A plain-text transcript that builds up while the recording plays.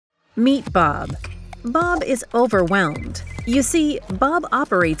Meet Bob. Bob is overwhelmed. You see, Bob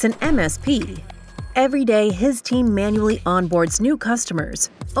operates an MSP. Every day, his team manually onboards new customers,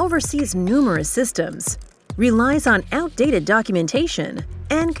 oversees numerous systems, relies on outdated documentation,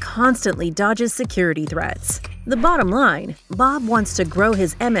 and constantly dodges security threats. The bottom line, Bob wants to grow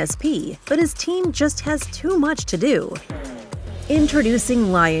his MSP, but his team just has too much to do. Introducing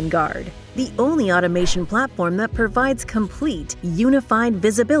Liongard, the only automation platform that provides complete, unified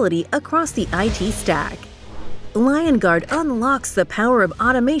visibility across the IT stack. Liongard unlocks the power of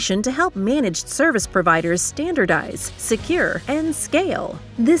automation to help managed service providers standardize, secure, and scale.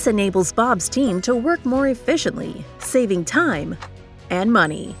 This enables Bob's team to work more efficiently, saving time and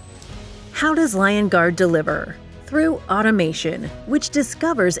money. How does Liongard deliver? Through automation, which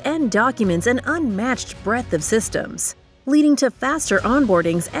discovers and documents an unmatched breadth of systems, leading to faster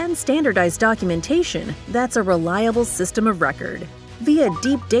onboardings and standardized documentation that's a reliable system of record. Via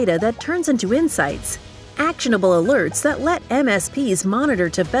deep data that turns into insights, actionable alerts that let MSPs monitor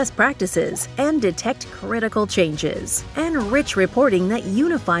to best practices and detect critical changes, and rich reporting that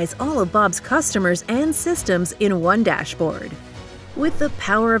unifies all of Bob's customers and systems in one dashboard. With the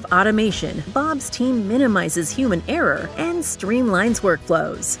power of automation, Bob's team minimizes human error and streamlines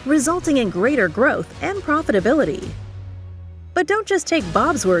workflows, resulting in greater growth and profitability. But don't just take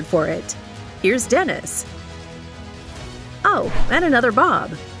Bob's word for it. Here's Dennis. Oh, and another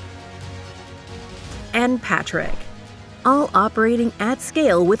Bob. And Patrick, all operating at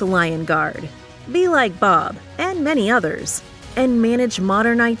scale with Liongard. Be like Bob and many others, and manage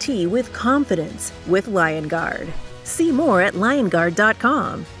modern IT with confidence with Liongard. See more at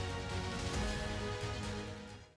liongard.com.